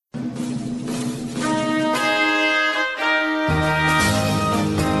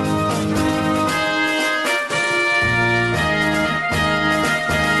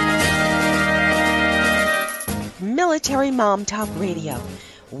Military Mom Talk Radio.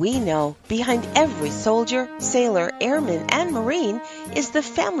 We know behind every soldier, sailor, airman, and Marine is the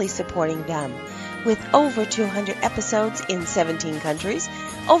family supporting them. With over 200 episodes in 17 countries,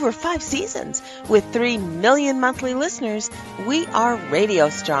 over 5 seasons, with 3 million monthly listeners, we are radio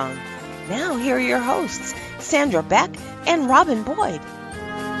strong. Now here are your hosts, Sandra, Beck, and Robin Boyd.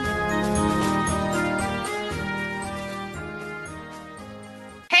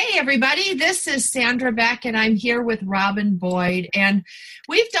 Hey everybody, this is Sandra Beck and I'm here with Robin Boyd, and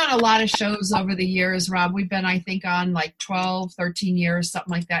we've done a lot of shows over the years, Rob. We've been, I think, on like 12, 13 years,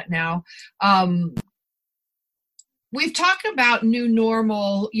 something like that now. We've talked about new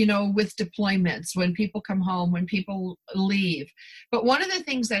normal, with deployments, when people come home, when people leave. But one of the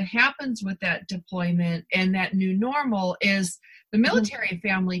things that happens with that deployment and that new normal is the military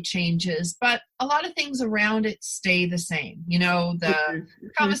family changes, but a lot of things around it stay the same. The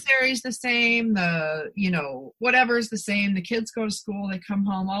commissary is the same, whatever's the same. The kids go to school, they come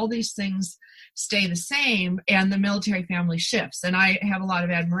home, all these things stay the same, and the military family shifts. And I have a lot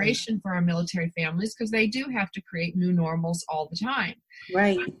of admiration for our military families because they do have to create new normals all the time.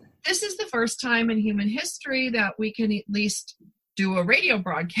 Right. This is the first time in human history that we can at least do a radio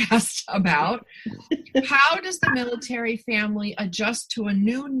broadcast about how does the military family adjust to a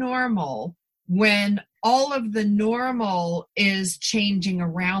new normal when all of the normal is changing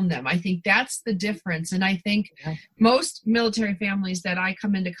around them. I think that's the difference. And I think most military families that I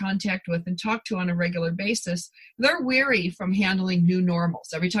come into contact with and talk to on a regular basis, they're weary from handling new normals.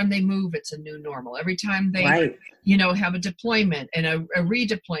 Every time they move, it's a new normal. Every time they, have a deployment and a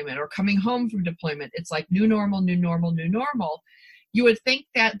redeployment or coming home from deployment, it's like new normal, new normal, new normal. You would think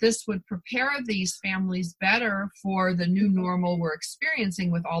that this would prepare these families better for the new normal we're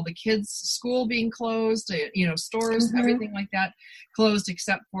experiencing with all the kids' school being closed, stores, everything like that closed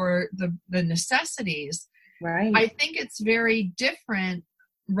except for the necessities. Right. I think it's very different,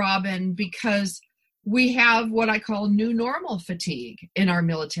 Robin, because we have what I call new normal fatigue in our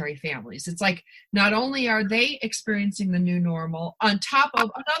military families. It's like not only are they experiencing the new normal on top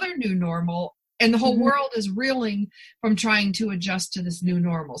of another new normal, and the whole world is reeling from trying to adjust to this new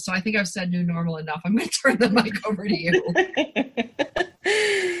normal. So I think I've said new normal enough. I'm going to turn the mic over to you.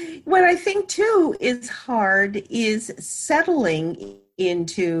 What I think, too, is hard is settling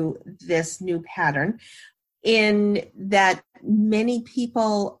into this new pattern, in that many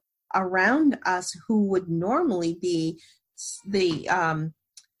people around us who would normally be the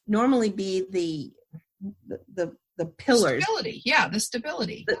pillars. Stability. The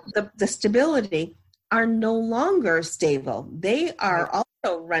stability. The stability are no longer stable. They are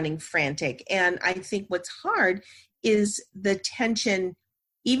also running frantic. And I think what's hard is the tension,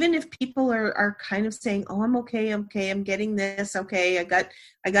 even if people are kind of saying, oh, I'm okay, I'm getting this, okay,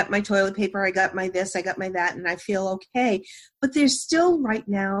 I got my toilet paper, I got my this, I got my that, and I feel okay. But there's still right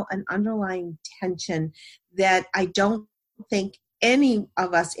now an underlying tension that I don't think any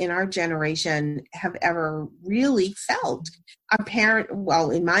of us in our generation have ever really felt.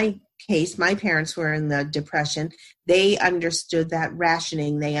 In my case, my parents were in the Depression. They understood that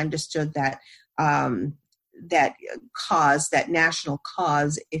rationing. They understood that that cause, that national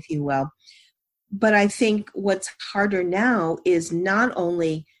cause, if you will. But I think what's harder now is not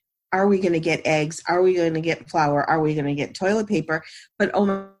only are we going to get eggs, are we going to get flour, are we going to get toilet paper, but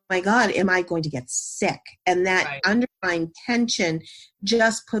oh my God, am I going to get sick? And that underlying tension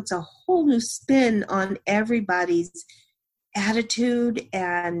just puts a whole new spin on everybody's attitude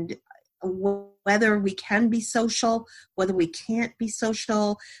and whether we can be social, whether we can't be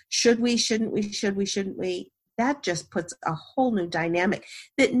social, should we, shouldn't we, shouldn't we? That just puts a whole new dynamic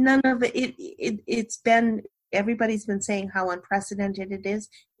that none of it's been, everybody's been saying how unprecedented it is.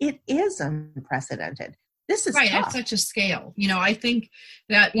 It is unprecedented. This is right tough. At such a scale. I think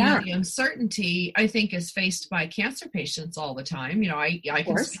that the uncertainty, I think, is faced by cancer patients all the time. I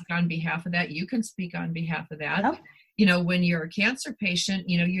can speak on behalf of that. You can speak on behalf of that. Yep. When you're a cancer patient,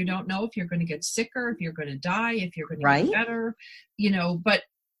 you don't know if you're going to get sicker, if you're going to die, if you're going to get better, but,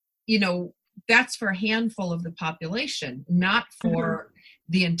 that's for a handful of the population, not for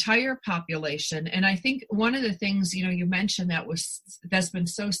the entire population. And I think one of the things, you mentioned that's been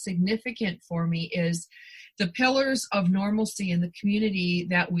so significant for me is the pillars of normalcy in the community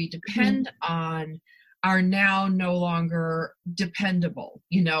that we depend on are now no longer dependable,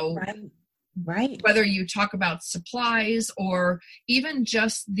 Right. Whether you talk about supplies or even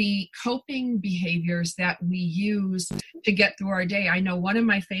just the coping behaviors that we use to get through our day. I know one of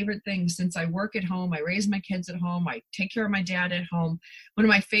my favorite things, since I work at home, I raise my kids at home, I take care of my dad at home, one of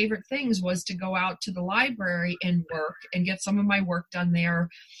my favorite things was to go out to the library and work and get some of my work done there.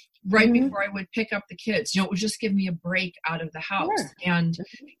 right before I would pick up the kids. It would just give me a break out of the house. Sure. And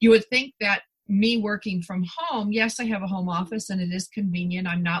you would think that me working from home, yes, I have a home office and it is convenient.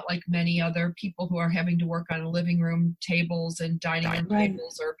 I'm not like many other people who are having to work on a living room tables and dining room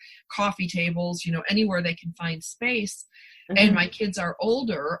tables or coffee tables, anywhere they can find space. And my kids are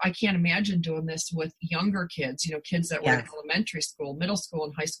older. I can't imagine doing this with younger kids, kids that were in elementary school. Middle school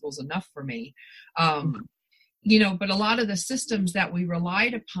and high school is enough for me. But a lot of the systems that we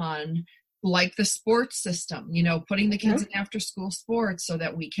relied upon, like the sports system, putting the kids in after school sports so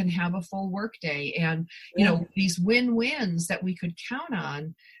that we can have a full work day. And, these win-wins that we could count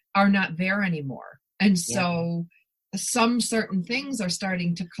on are not there anymore. And so some certain things are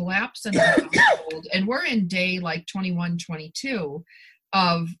starting to collapse in our household. And we're in day like 21, 22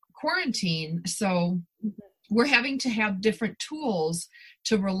 of quarantine. So we're having to have different tools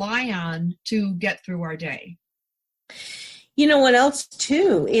to rely on to get through our day. You know what else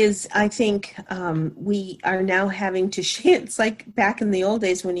too is I think we are now having to share. It's like back in the old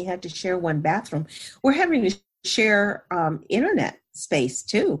days when you had to share one bathroom. We're having to share internet space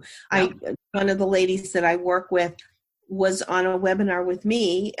too. One of the ladies that I work with was on a webinar with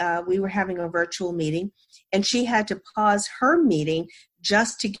me. We were having a virtual meeting, and she had to pause her meeting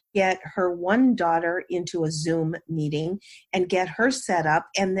just to get her one daughter into a Zoom meeting and get her set up.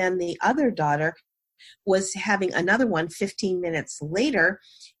 And then the other daughter was having another one 15 minutes later.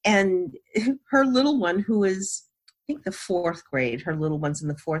 And her little one, who is, I think, the fourth grade, her little one's in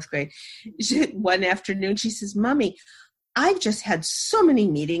the fourth grade, one afternoon, she says, "Mommy, I've just had so many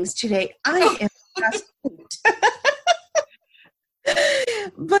meetings today. I am just..."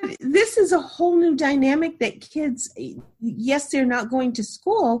 But this is a whole new dynamic that kids, yes, they're not going to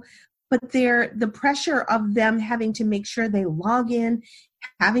school, but the pressure of them having to make sure they log in,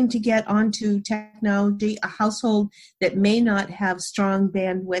 having to get onto technology, a household that may not have strong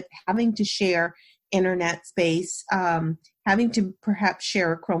bandwidth, having to share internet space, having to perhaps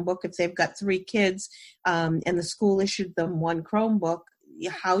share a Chromebook if they've got 3 kids and the school issued them one Chromebook,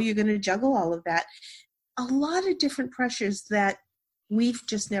 how you're going to juggle all of that. A lot of different pressures that we've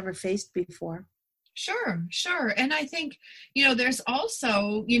just never faced before. Sure. And I think, there's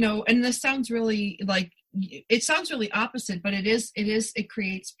also, and this sounds really like, it sounds really opposite, but it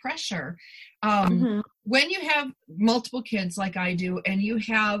creates pressure. When you have multiple kids like I do, and you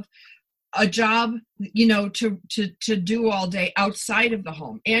have a job, to do all day outside of the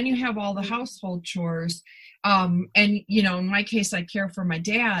home, and you have all the household chores, and, in my case, I care for my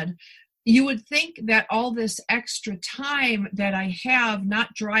dad. You would think that all this extra time that I have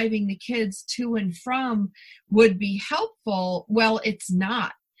not driving the kids to and from would be helpful. Well, it's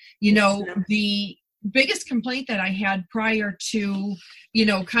not. The biggest complaint that I had prior to,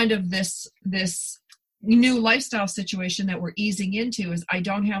 kind of this new lifestyle situation that we're easing into is I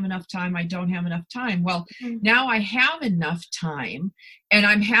don't have enough time. Well, now I have enough time, and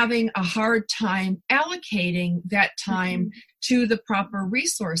I'm having a hard time allocating that time to the proper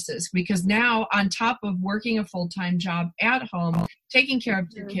resources, because now, on top of working a full-time job at home, taking care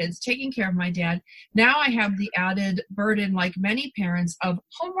of 2 kids, taking care of my dad, now I have the added burden, like many parents, of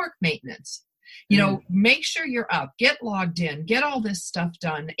homework maintenance. Make sure you're up, get logged in, get all this stuff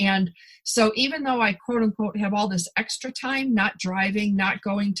done. And so even though I quote unquote have all this extra time, not driving, not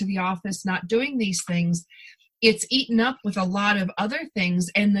going to the office, not doing these things, it's eaten up with a lot of other things.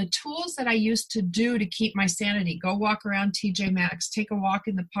 And the tools that I used to do to keep my sanity, go walk around TJ Maxx, take a walk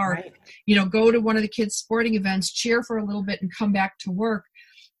in the park, go to one of the kids' sporting events, cheer for a little bit and come back to work,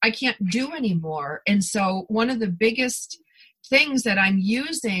 I can't do anymore. And so one of the biggest things that I'm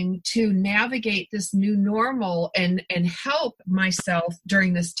using to navigate this new normal and help myself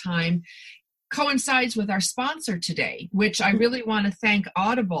during this time coincides with our sponsor today, which I really want to thank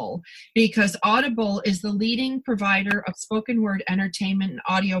Audible, because Audible is the leading provider of spoken word entertainment and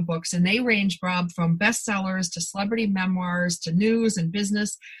audiobooks, and they range, Rob, from bestsellers to celebrity memoirs to news and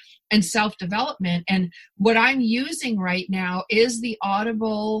business and self-development. And what I'm using right now is the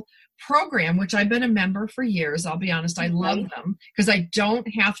Audible program, which I've been a member for years. I'll be honest, I love them because I don't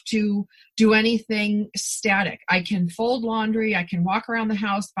have to do anything static. I can fold laundry. I can walk around the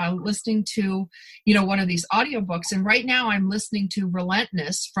house by listening to, one of these audiobooks. And right now I'm listening to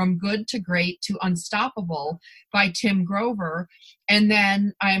Relentless, From Good to Great to Unstoppable by Tim Grover. And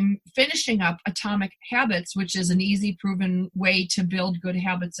then I'm finishing up Atomic Habits, which is an easy, proven way to build good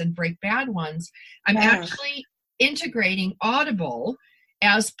habits and break bad ones. I'm actually integrating Audible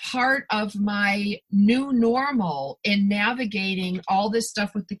as part of my new normal in navigating all this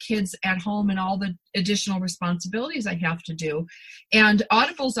stuff with the kids at home and all the additional responsibilities I have to do. And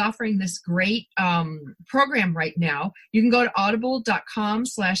Audible's offering this great program right now. You can go to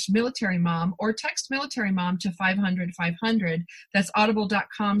audible.com/militarymom or text military mom to 500-500. That's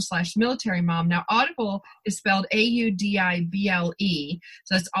audible.com/military-mom. Now, Audible is spelled AUDIBLE.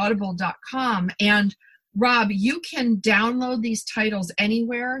 So that's audible.com. And Rob, you can download these titles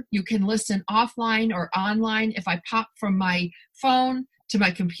anywhere. You can listen offline or online. If I pop from my phone to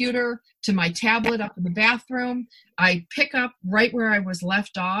my computer to my tablet up in the bathroom, I pick up right where I was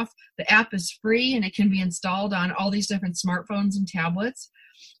left off. The app is free and it can be installed on all these different smartphones and tablets.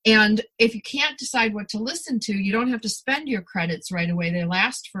 And if you can't decide what to listen to, you don't have to spend your credits right away. They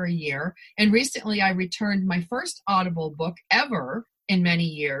last for a year. And recently I returned my first Audible book ever in many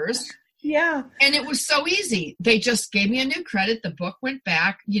years. Yeah. And it was so easy. They just gave me a new credit. The book went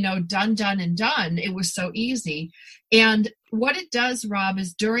back, done, and done. It was so easy. And what it does, Rob,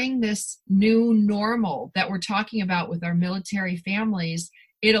 is during this new normal that we're talking about with our military families,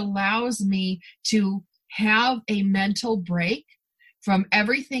 it allows me to have a mental break from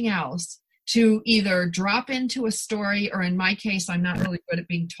everything else to either drop into a story, or in my case, I'm not really good at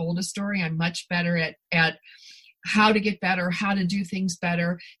being told a story. I'm much better at how to get better, how to do things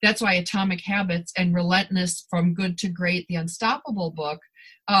better. That's why Atomic Habits and Relentless from Good to Great, the Unstoppable book,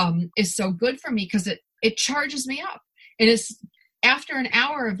 is so good for me, because it charges me up. And it's after an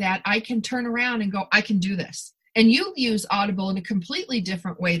hour of that, I can turn around and go, I can do this. And you use Audible in a completely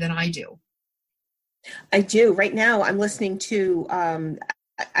different way than I do. I do. Right now, I'm listening to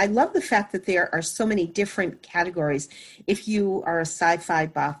I love the fact that there are so many different categories. If you are a sci-fi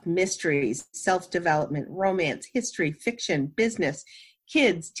buff, mysteries, self-development, romance, history, fiction, business,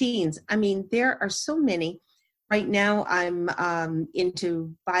 kids, teens. I mean, there are so many. Right now, I'm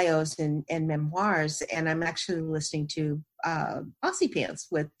into bios and memoirs, and I'm actually listening to Bossy Pants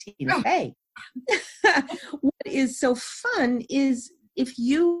with Tina Fey. What is so fun is if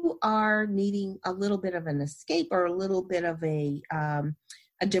you are needing a little bit of an escape or a little bit of a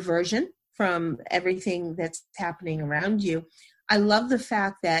diversion from everything that's happening around you. I love the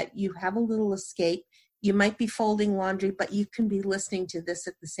fact that you have a little escape. You might be folding laundry, but you can be listening to this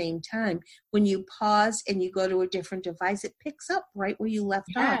at the same time. When you pause and you go to a different device, it picks up right where you left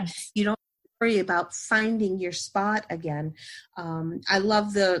off. You don't worry about finding your spot again. I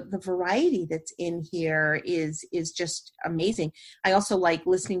love the variety that's in here is just amazing. I also like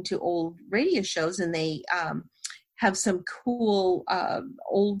listening to old radio shows, and they have some cool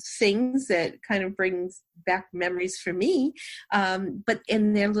old things that kind of brings back memories for me. But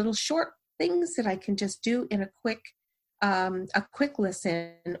in their little short things that I can just do in a quick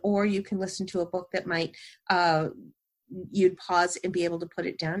listen, or you can listen to a book that might you'd pause and be able to put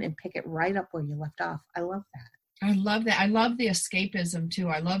it down and pick it right up where you left off. I love that. I love that. I love the escapism too.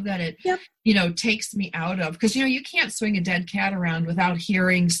 I love that it, Yep. Takes me out of, because, you can't swing a dead cat around without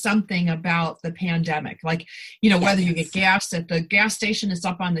hearing something about the pandemic. Like, whether you get gas at the gas station, it's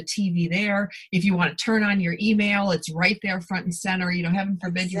up on the TV there. If you want to turn on your email, it's right there front and center. Heaven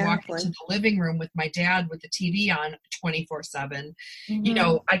forbid you walk into the living room with my dad with the TV on 24/7.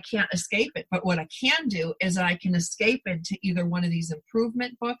 Mm-hmm. I can't escape it. But what I can do is I can escape into either one of these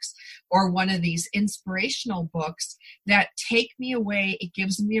improvement books or one of these inspirational books that take me away. It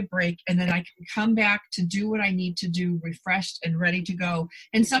gives me a break, and then I can come back to do what I need to do, refreshed and ready to go,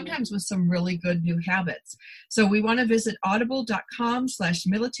 and sometimes with some really good new habits. So we want to visit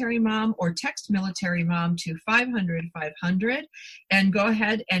audible.com/militarymom or text militarymom to 500-500 and go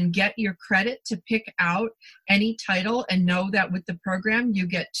ahead and get your credit to pick out any title, and know that with the program you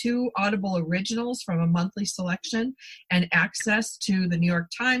get 2 Audible originals from a monthly selection and access to the New York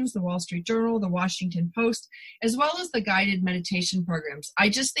Times, the Wall Street Journal, the Washington Post, as well as the guided meditation programs. I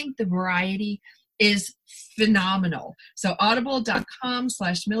just think the variety is phenomenal. So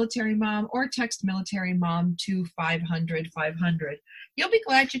audible.com/militarymom or text militarymom to 500-500. You'll be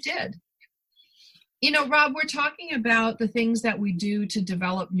glad you did. Rob, we're talking about the things that we do to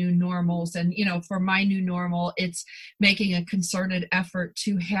develop new normals. And, for my new normal, it's making a concerted effort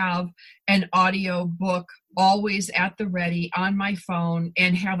to have an audio book always at the ready on my phone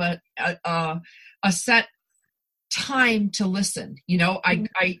and have a set time to listen.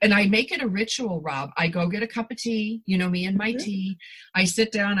 I make it a ritual, Rob. I go get a cup of tea, me and my tea. I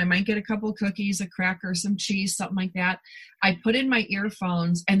sit down, I might get a couple of cookies, a cracker, some cheese, something like that. I put in my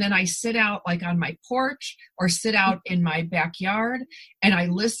earphones, and then I sit out like on my porch or sit out in my backyard, and I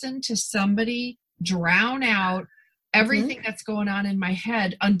listen to somebody drown out everything that's going on in my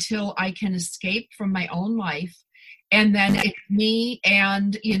head until I can escape from my own life And then it's me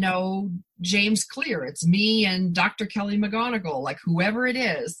and, James Clear. It's me and Dr. Kelly McGonigal, like whoever it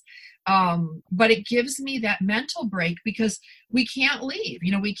is. But it gives me that mental break because we can't leave.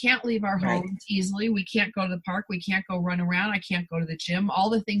 We can't leave our homes easily. We can't go to the park. We can't go run around. I can't go to the gym. All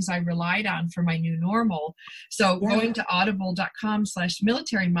the things I relied on for my new normal. So going to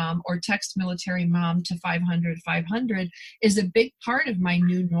audible.com/military mom or text military mom to 500-500 is a big part of my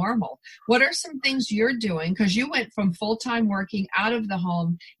new normal. What are some things you're doing? Because you went from full-time working out of the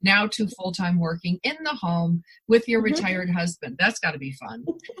home now to full-time working in the home with your retired husband. That's got to be fun.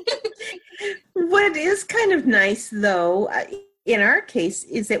 What is kind of nice, though, in our case,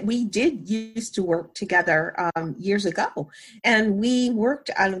 is that we did used to work together years ago, and we worked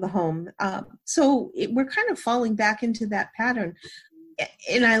out of the home. So we're kind of falling back into that pattern.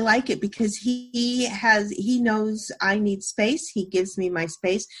 And I like it because he knows I need space. He gives me my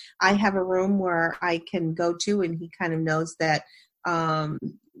space. I have a room where I can go to, and he kind of knows that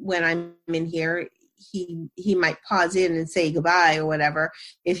when I'm in here, he might pause in and say goodbye or whatever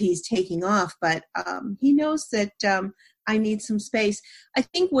if he's taking off, but he knows that I need some space. I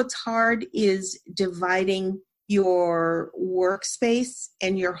think what's hard is dividing your workspace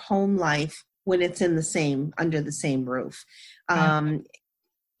and your home life when it's under the same roof.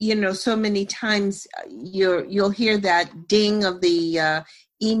 So many times you'll hear that ding of the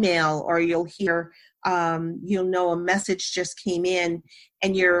email, or you'll hear a message just came in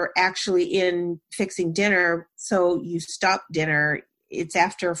and you're actually in fixing dinner. So you stop dinner. It's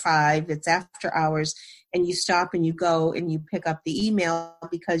after 5, it's after hours, and you stop and you go and you pick up the email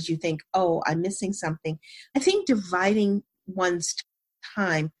because you think, oh, I'm missing something. I think dividing one's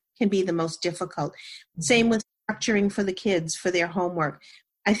time can be the most difficult. Same with structuring for the kids for their homework.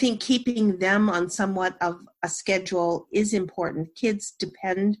 I think keeping them on somewhat of a schedule is important. Kids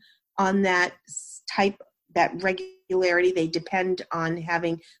depend on that regularity. They depend on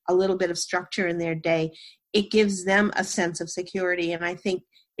having a little bit of structure in their day. It gives them a sense of security. And I think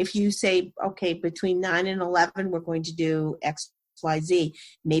if you say, okay, between 9 and 11, we're going to do X, Y, Z,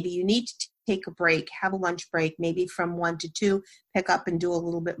 maybe you need to take a break, have a lunch break, maybe from 1 to 2, pick up and do a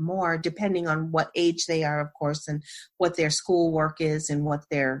little bit more, depending on what age they are, of course, and what their school work is and what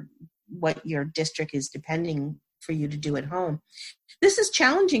your district is depending for you to do at home. This is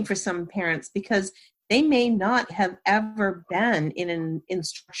challenging for some parents because they may not have ever been in an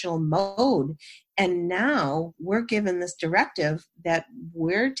instructional mode. And now we're given this directive that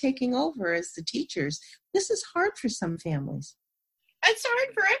we're taking over as the teachers. This is hard for some families. It's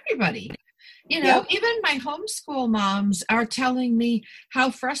hard for everybody. Even my homeschool moms are telling me how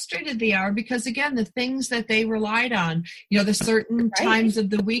frustrated they are because, again, the things that they relied on, the certain times of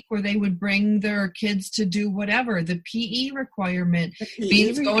the week where they would bring their kids to do whatever, the PE requirement,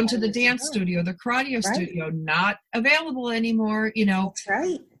 means going to the dance studio, the karate studio, not available anymore, That's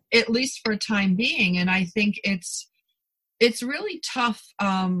right. At least for a time being. And I think it's really tough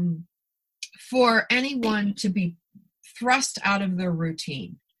for anyone to be thrust out of their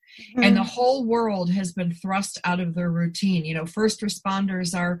routine. Mm-hmm. And the whole world has been thrust out of their routine. First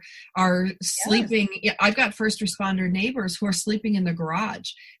responders are sleeping. I've got first responder neighbors who are sleeping in the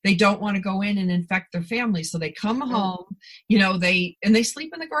garage. They don't want to go in and infect their family. So they come home, they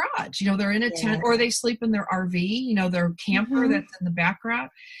sleep in the garage. They're in a tent, or they sleep in their RV, their camper that's in the background.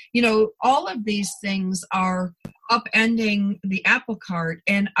 All of these things are upending the apple cart.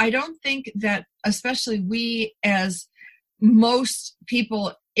 And I don't think that, especially we as most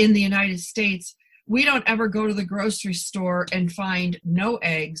people in the United States, we don't ever go to the grocery store and find no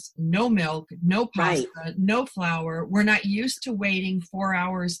eggs, no milk, no pasta, no flour. We're not used to waiting 4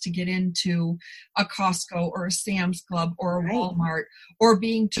 hours to get into a Costco or a Sam's Club or a Walmart, or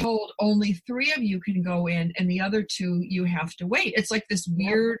being told only 3 of you can go in and the other 2 you have to wait. It's like this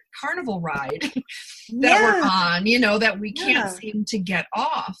weird carnival ride that we're on, that we can't seem to get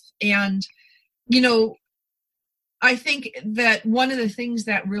off. And, I think that one of the things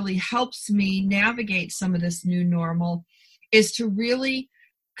that really helps me navigate some of this new normal is to really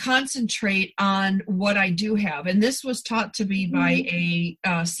concentrate on what I do have. And this was taught to me by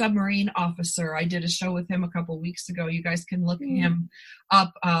a submarine officer. I did a show with him a couple of weeks ago. You guys can look him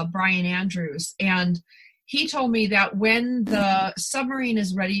up, Brian Andrews. And he told me that when the submarine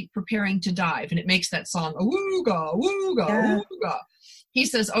is ready, preparing to dive, and it makes that song, awooga, wooga, wooga. He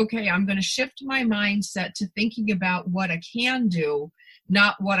says, okay, I'm going to shift my mindset to thinking about what I can do,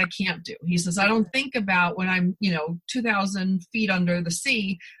 not what I can't do. He says, I don't think about when I'm, 2,000 feet under the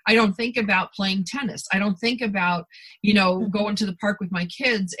sea, I don't think about playing tennis. I don't think about, going to the park with my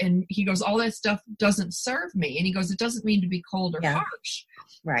kids. And he goes, all that stuff doesn't serve me. And he goes, it doesn't mean to be cold or harsh.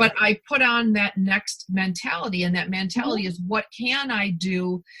 Right. But I put on that next mentality, and that mentality is, what can I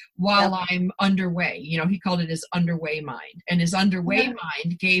do while I'm underway? He called it his underway mind. And his underway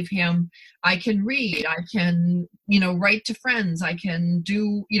mind gave him, I can read, I can, write to friends, I can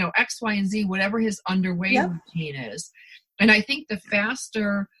do, X, Y, and Z, whatever his underway routine is. And I think the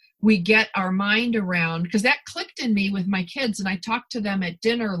faster we get our mind around, because that clicked in me with my kids, and I talked to them at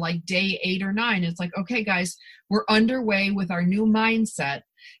dinner like day 8 or 9. It's like, okay, guys, we're underway with our new mindset.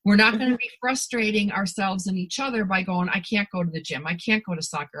 We're not going to be frustrating ourselves and each other by going, I can't go to the gym, I can't go to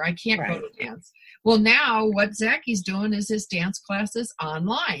soccer, I can't go to dance. Well, now what Zaki's doing is his dance classes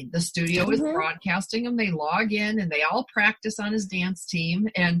online. The studio is broadcasting them. They log in and they all practice on his dance team.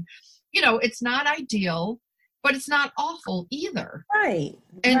 And, it's not ideal, but it's not awful either. Right.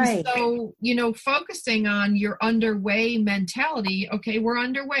 And so, focusing on your underway mentality, okay, we're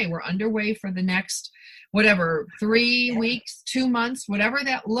underway. We're underway for the next, 3 weeks, 2 months, whatever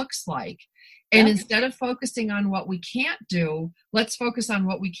that looks like. And instead of focusing on what we can't do, let's focus on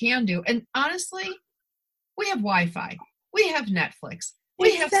what we can do. And honestly, we have Wi-Fi. We have Netflix.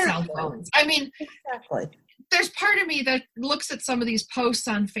 We have cell phones. I mean, there's part of me that looks at some of these posts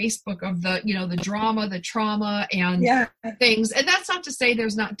on Facebook of the, the drama, the trauma and things. And that's not to say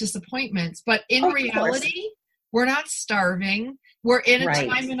there's not disappointments, but in reality, we're not starving. We're in a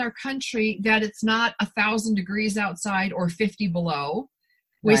time in our country that it's not 1,000 degrees outside or 50 below.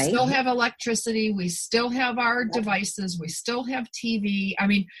 We still have electricity. We still have our devices. We still have TV. I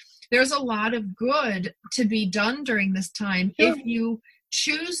mean, there's a lot of good to be done during this time if you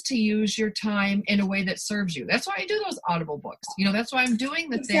choose to use your time in a way that serves you. That's why I do those Audible books. That's why I'm doing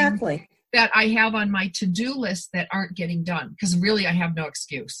the things that I have on my to-do list that aren't getting done, because really I have no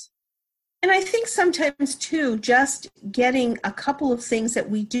excuse. And I think sometimes too, just getting a couple of things that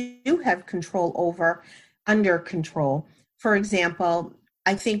we do have control over under control. For example,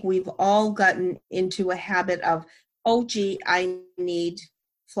 I think we've all gotten into a habit of, oh, gee, I need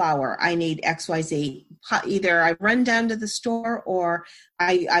flour. I need XYZ. Either I run down to the store or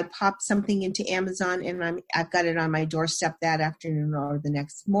I pop something into Amazon and I've got it on my doorstep that afternoon or the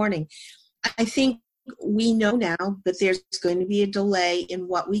next morning. I think we know now that there's going to be a delay in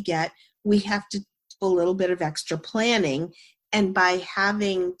what we get. We have to do a little bit of extra planning. And by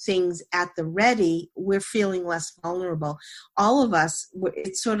having things at the ready, we're feeling less vulnerable. All of us,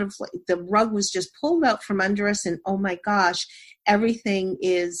 it's sort of like the rug was just pulled out from under us, and oh my gosh, everything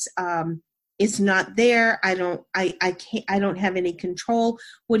is not there. I don't have any control.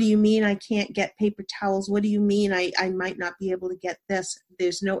 What do you mean I can't get paper towels? What do you mean I might not be able to get this?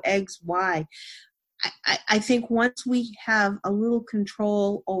 There's no eggs. Why? I think once we have a little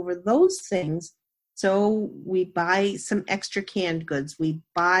control over those things, so we buy some extra canned goods, we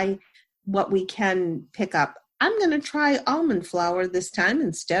buy what we can pick up. I'm going to try almond flour this time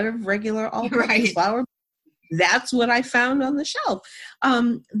instead of regular all-purpose flour. That's what I found on the shelf.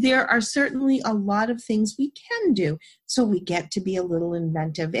 There are certainly a lot of things we can do. So we get to be a little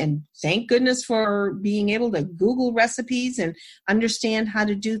inventive. And thank goodness for being able to Google recipes and understand how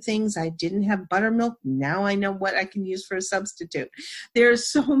to do things. I didn't have buttermilk. Now I know what I can use for a substitute. There are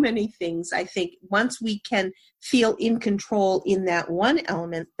so many things. I think once we can feel in control in that one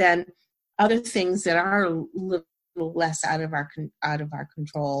element, then other things that are a little less out of our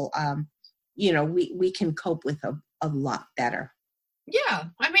control, we can cope with a lot better. Yeah.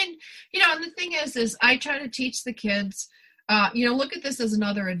 I mean, and the thing is I try to teach the kids, look at this as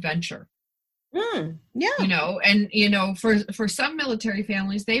another adventure. And, for some military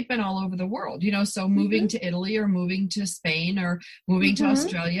families, they've been all over the world, so moving to Italy or moving to Spain or moving to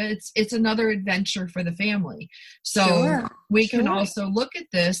Australia, it's another adventure for the family. So we can also look at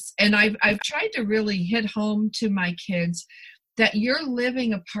this. And I've tried to really hit home to my kids that you're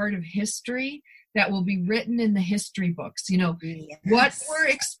living a part of history that will be written in the history books. What we're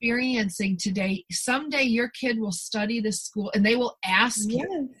experiencing today, someday your kid will study this school and they will ask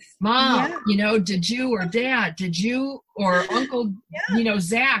you, Mom, did you, or Dad, did you, or Uncle,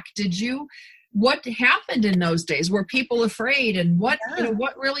 Zach, did you, what happened in those days? Were people afraid? And what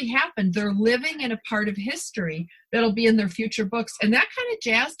really happened? They're living in a part of history that'll be in their future books. And that kind of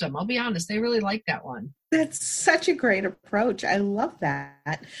jazzed them. I'll be honest. They really like that one. That's such a great approach. I love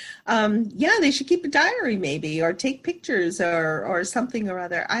that. They should keep a diary maybe, or take pictures or something or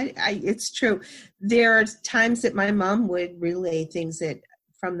other. It's true. There are times that my mom would relay things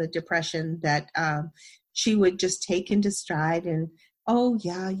from the Depression that she would just take into stride and oh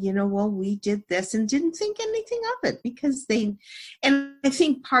yeah, well, we did this and didn't think anything of it because and I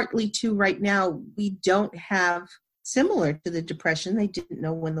think partly too right now, we don't have, similar to the Depression, they didn't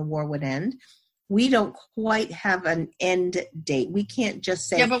know when the war would end. We don't quite have an end date. We can't just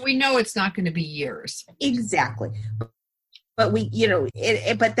say. Yeah, but we know it's not going to be years. Exactly. But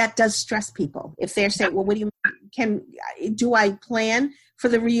but that does stress people. If they're saying, well, what do you, do I plan for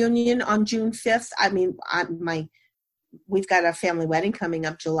the reunion on June 5th? I mean, we've got a family wedding coming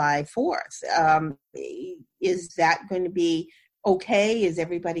up July 4th. Is that going to be okay? Is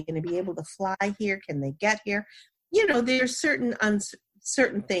everybody going to be able to fly here? Can they get here? There's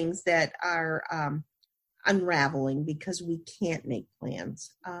certain things that are unraveling because we can't make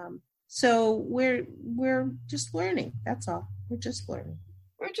plans. So we're just learning. That's all. We're just learning.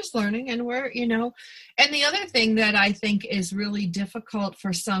 We're just learning, and and the other thing that I think is really difficult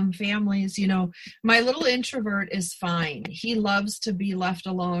for some families, my little introvert is fine. He loves to be left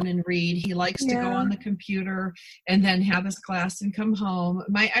alone and read. He likes to go on the computer and then have his class and come home.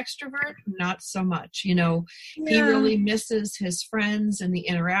 My extrovert, not so much. He really misses his friends and the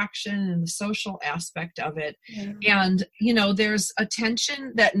interaction and the social aspect of it. Yeah. And, there's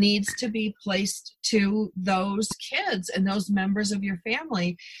attention that needs to be placed to those kids and those members of your family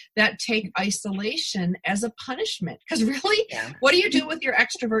that take isolation as a punishment. Because really, what do you do with your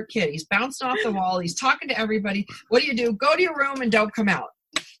extrovert kid? He's bouncing off the wall. He's talking to everybody. What do? Go to your room and don't come out.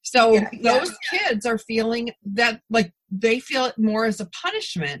 So those kids are feeling that, like, they feel it more as a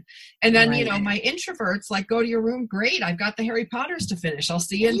punishment. And then, my introverts, like, go to your room. Great. I've got the Harry Potters to finish. I'll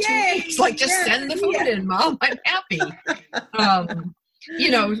see you in 2 weeks. Like, just send the food in, Mom. I'm happy.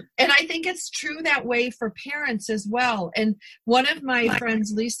 And I think it's true that way for parents as well. And one of my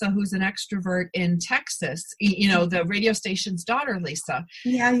friends, Lisa, who's an extrovert in Texas, the radio station's daughter, Lisa.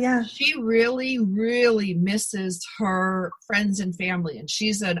 Yeah. She really, really misses her friends and family. And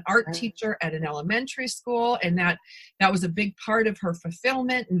she's an art teacher at an elementary school. And that was a big part of her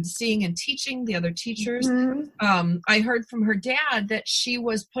fulfillment and seeing and teaching the other teachers. Mm-hmm. I heard from her dad that she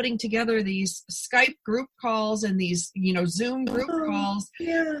was putting together these Skype group calls and these, Zoom group calls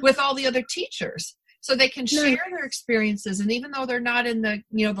with all the other teachers so they can share their experiences. And even though they're not in the,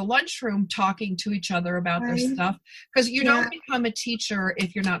 the lunchroom talking to each other about their stuff, because you don't become a teacher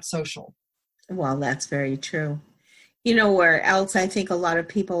if you're not social. Well, that's very true. Where else I think a lot of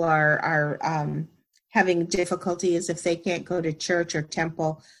people are having difficulty is if they can't go to church or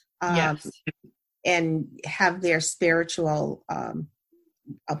temple and have their spiritual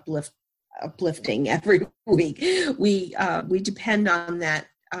uplifting every week. We depend on that,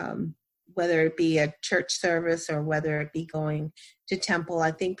 whether it be a church service or whether it be going to temple.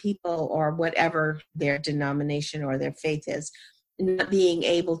 I think people, or whatever their denomination or their faith is, not being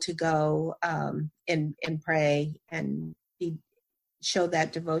able to go and pray and show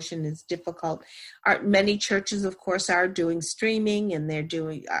that devotion is difficult. Many churches, of course, are doing streaming, and they're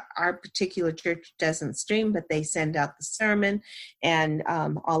doing, our particular church doesn't stream, but they send out the sermon and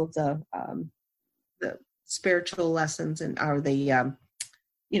all of the spiritual lessons and the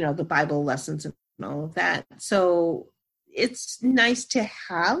Bible lessons and all of that. So it's nice to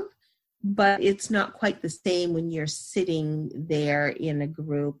have, but it's not quite the same when you're sitting there in a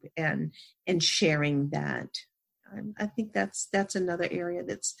group and sharing that. I think that's another area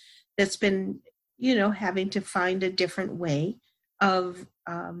that's been, having to find a different way of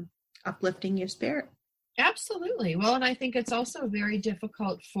uplifting your spirit. Absolutely. Well, and I think it's also very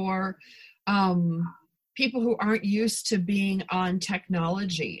difficult for people who aren't used to being on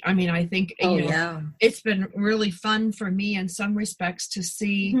technology. I mean, I think, it's been really fun for me in some respects to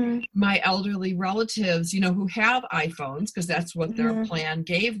see my elderly relatives, who have iPhones, because that's what their plan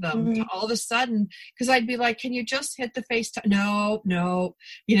gave them, to all of a sudden, because I'd be like, can you just hit the FaceTime? No.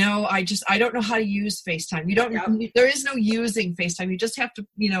 I don't know how to use FaceTime. There is no using FaceTime. You just have to,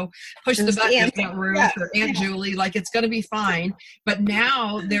 push the button, Aunt Ruth or Aunt Julie, like, it's going to be fine. But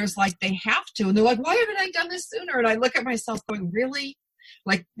now there's like, they have to, and they're like, why haven't I done this sooner? And I look at myself going, really?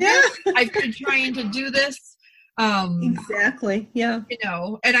 Like, I've been trying to do this. Exactly. Yeah.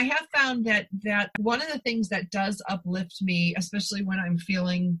 And I have found that one of the things that does uplift me, especially when I'm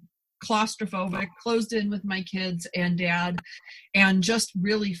feeling claustrophobic, closed in with my kids and dad, and just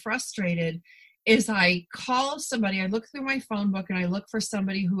really frustrated, is I call somebody, I look through my phone book and I look for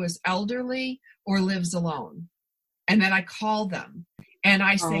somebody who is elderly or lives alone. And then I call them. And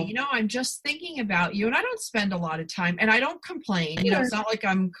I say, I'm just thinking about you. And I don't spend a lot of time, and I don't complain. It's not like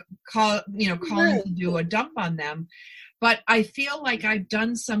I'm calling to do a dump on them. but I feel like I've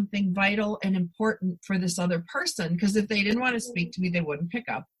done something vital and important for this other person, because if they didn't want to speak to me, they wouldn't pick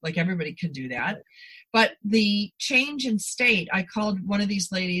up. Like, everybody can do that. But the change in state, I called one of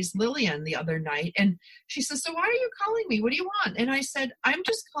these ladies, Lillian, the other night, and she says, so why are you calling me? What do you want? And I said, I'm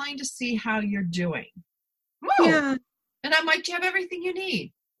just calling to see how you're doing. Whoa. Yeah. And I'm like, do you have everything you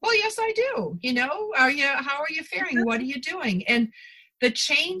need? Well, yes, I do. How are you faring? What are you doing? And the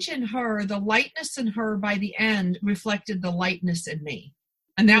change in her, the lightness in her by the end reflected the lightness in me.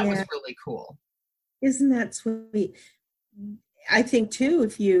 And that was really cool. Isn't that sweet? I think too,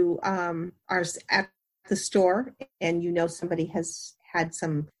 if you are at the store and you know somebody has had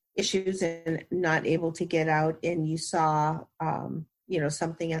some issues and not able to get out, and you saw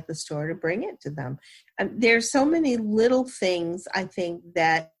something at the store, to bring it to them. There's so many little things, I think,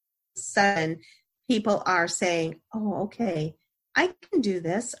 that sudden people are saying, oh, okay, I can do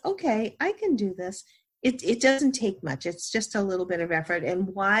this. Okay, I can do this. It doesn't take much. It's just a little bit of effort. And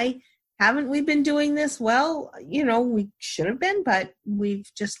why haven't we been doing this? Well, we should have been, but we've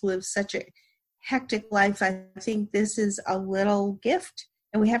just lived such a hectic life. I think this is a little gift,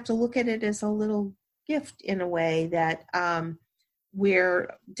 and we have to look at it as a little gift in a way that we're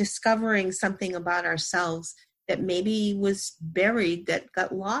discovering something about ourselves that maybe was buried, that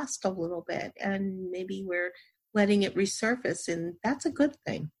got lost a little bit, and maybe we're letting it resurface, and that's a good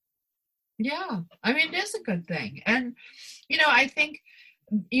thing. Yeah, I mean, it is a good thing. And, I think,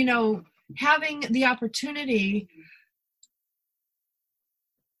 having the opportunity,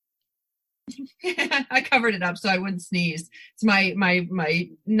 I covered it up so I wouldn't sneeze. It's my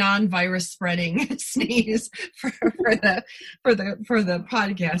non-virus spreading sneeze for the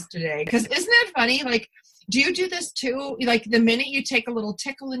podcast today. Because isn't that funny? Like, do you do this too? Like, the minute you take a little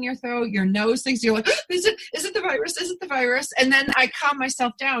tickle in your throat, your nose thinks, you're like, is it the virus? Is it the virus? And then I calm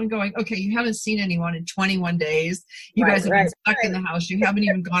myself down going, okay, you haven't seen anyone in 21 days. You guys have been stuck in the house. You haven't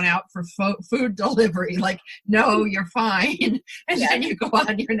even gone out for food delivery. Like, no, you're fine. And then you go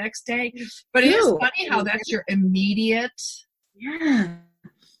on your next day. But it is funny how that's your immediate. Yeah.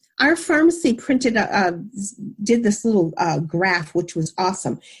 Our pharmacy did this little graph, which was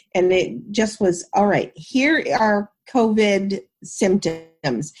awesome. And it just was, all right, here are COVID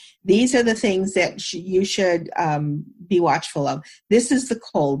symptoms. These are the things that you should be watchful of. This is the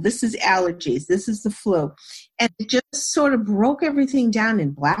cold. This is allergies. This is the flu. And it just sort of broke everything down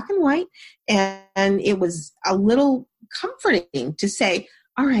in black and white. And it was a little comforting to say,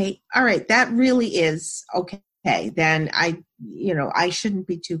 all right, that really is okay. Then I shouldn't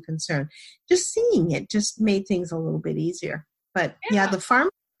be too concerned. Just seeing it just made things a little bit easier. But the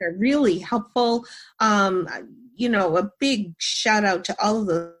pharmacists are really helpful. A big shout out to all of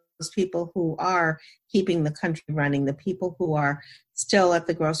those people who are keeping the country running, the people who are still at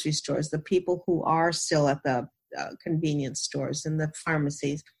the grocery stores, the people who are still at the convenience stores and the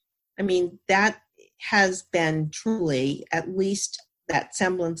pharmacies. I mean, that has been truly at least that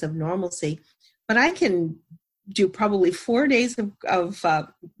semblance of normalcy. But I can do probably 4 days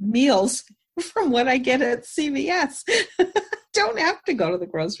of meals from what I get at CVS. Don't have to go to the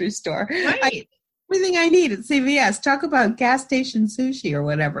grocery store. Right. Everything I need at CVS. Talk about gas station sushi or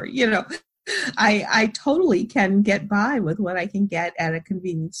whatever. I totally can get by with what I can get at a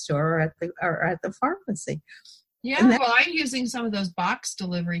convenience store or at the pharmacy. Yeah, well, I'm using some of those box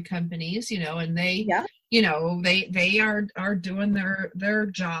delivery companies, and they, they are doing their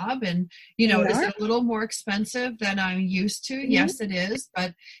job, and, is it a little more expensive than I'm used to? Mm-hmm. Yes, it is.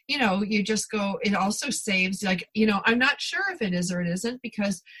 But, you just go, it also saves, like, I'm not sure if it is or it isn't,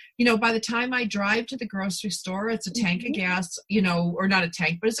 because, by the time I drive to the grocery store, it's a tank of gas, or not a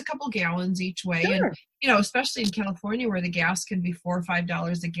tank, but it's a couple gallons each way. Sure. And, especially in California where the gas can be $4 or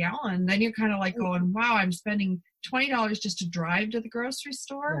 $5 a gallon, then you're kind of like going, wow, I'm spending $20 just to drive to the grocery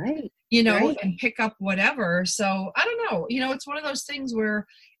store, and pick up whatever. So I don't know, it's one of those things where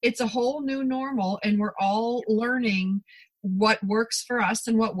it's a whole new normal, and we're all learning what works for us,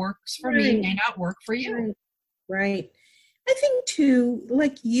 and what works for me may not work for you. Right. I think too,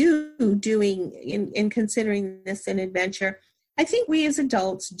 like you doing in considering this an adventure, I think we as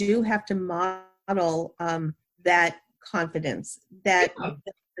adults do have to model that confidence, that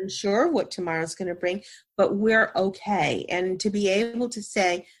unsure what tomorrow's going to bring, but we're okay. And to be able to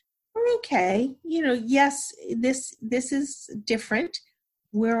say, we're okay, yes, this is different,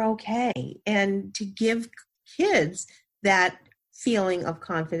 we're okay. And to give kids that feeling of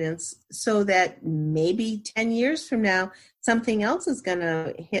confidence so that maybe 10 years from now, something else is going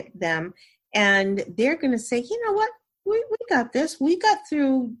to hit them. And they're going to say, you know what, we got this. We got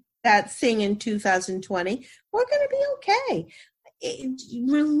through that thing in 2020. We're going to be okay.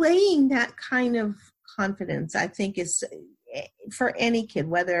 Relaying that kind of confidence, I think, is for any kid,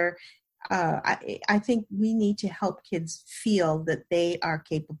 whether I think we need to help kids feel that they are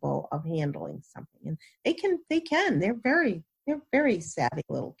capable of handling something, and they can. They're very savvy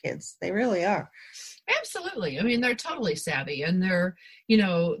little kids. They really are. Absolutely. I mean, they're totally savvy, and they're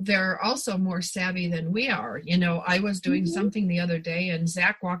also more savvy than we are. I was doing something the other day, and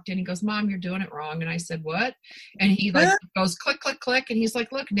Zach walked in. He goes, "Mom, you're doing it wrong." And I said, "What?" And he goes, "Click, click, click." And he's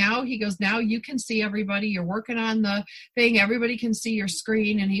like, "Look, now," he goes, "now you can see everybody. You're working on the thing. Everybody can see your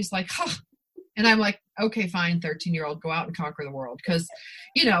screen." And he's like, "Huh." And I'm like, okay, fine, 13-year-old, go out and conquer the world. Because,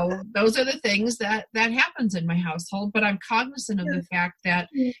 those are the things that happens in my household. But I'm cognizant of the fact that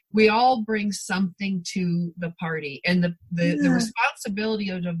we all bring something to the party. And the responsibility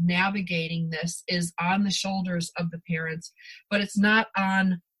of navigating this is on the shoulders of the parents. But it's not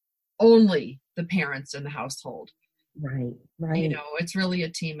on only the parents in the household. Right. It's really a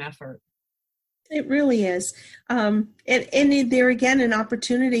team effort. It really is. And there again, an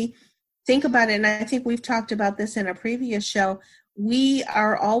opportunity. Think about it, and I think we've talked about this in a previous show. We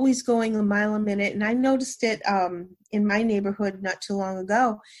are always going a mile a minute, and I noticed it in my neighborhood not too long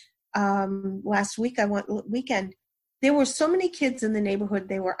ago. Last week, weekend, there were so many kids in the neighborhood.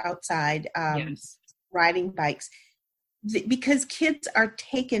 They were outside riding bikes because kids are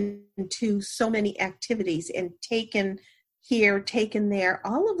taken to so many activities and taken here, taken there.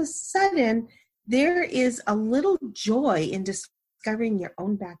 All of a sudden, there is a little joy in discovering your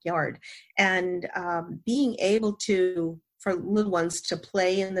own backyard and being able for little ones to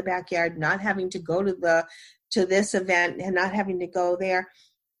play in the backyard, not having to go to this event and not having to go there,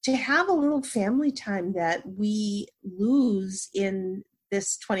 to have a little family time that we lose in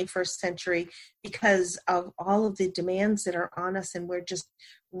this 21st century because of all of the demands that are on us, and we're just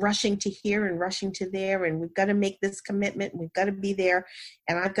rushing to here and rushing to there, and we've got to make this commitment, and we've got to be there,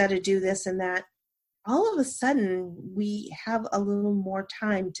 and I've got to do this and that. All of a sudden, we have a little more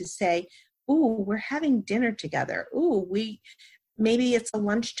time to say, "Ooh, we're having dinner together. Ooh, maybe it's a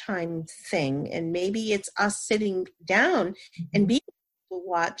lunchtime thing, and maybe it's us sitting down and being able to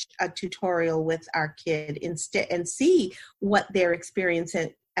watch a tutorial with our kid instead and see what they're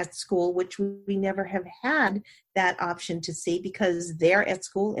experiencing at school, which we never have had that option to see because they're at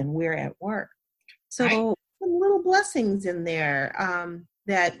school and we're at work." So some little blessings in there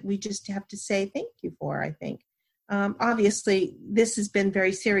that we just have to say thank you for, I think. Obviously, this has been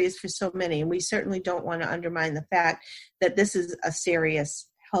very serious for so many, and we certainly don't want to undermine the fact that this is a serious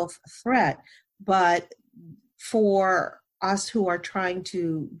health threat. But for us who are trying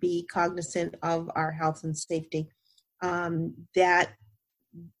to be cognizant of our health and safety, that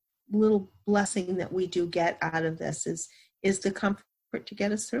little blessing that we do get out of this is the comfort to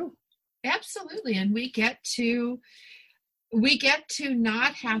get us through. Absolutely. And we get to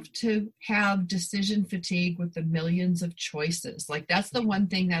not have to have decision fatigue with the millions of choices. Like, that's the one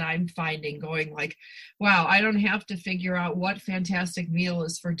thing that I'm finding, going like, wow, I don't have to figure out what fantastic meal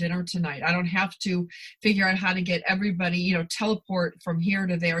is for dinner tonight. I don't have to figure out how to get everybody, teleport from here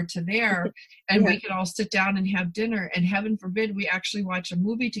to there to there. And we can all sit down and have dinner. And heaven forbid we actually watch a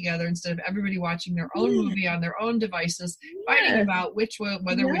movie together instead of everybody watching their own movie on their own devices, fighting about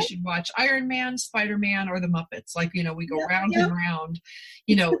whether we should watch Iron Man, Spider-Man, or the Muppets. Like, we go round and round,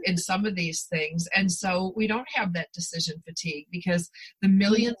 in some of these things. And so we don't have that decision fatigue because the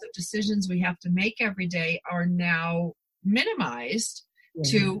millions of decisions we have to make every day are now minimized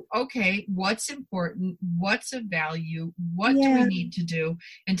to, okay, what's important, what's of value, what do we need to do?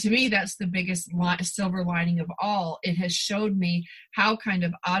 And to me, that's the biggest silver lining of all. It has showed me how kind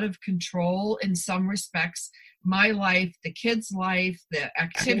of out of control in some respects my life, the kids' life, the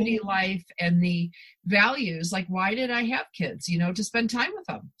activity life, and the values. Like, why did I have kids? To spend time with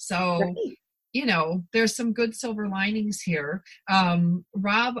them. So there's some good silver linings here.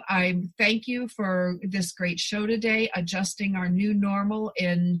 Rob, I thank you for this great show today, adjusting our new normal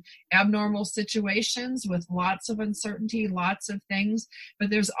in abnormal situations with lots of uncertainty, lots of things,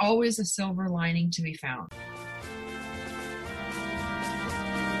 but there's always a silver lining to be found.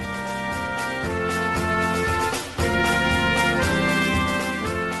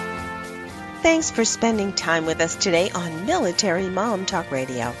 Thanks for spending time with us today on Military Mom Talk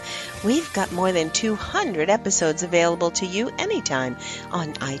Radio. We've got more than 200 episodes available to you anytime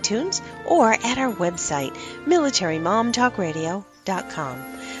on iTunes or at our website, militarymomtalkradio.com.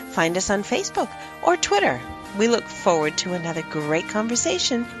 Find us on Facebook or Twitter. We look forward to another great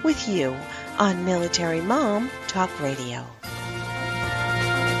conversation with you on Military Mom Talk Radio.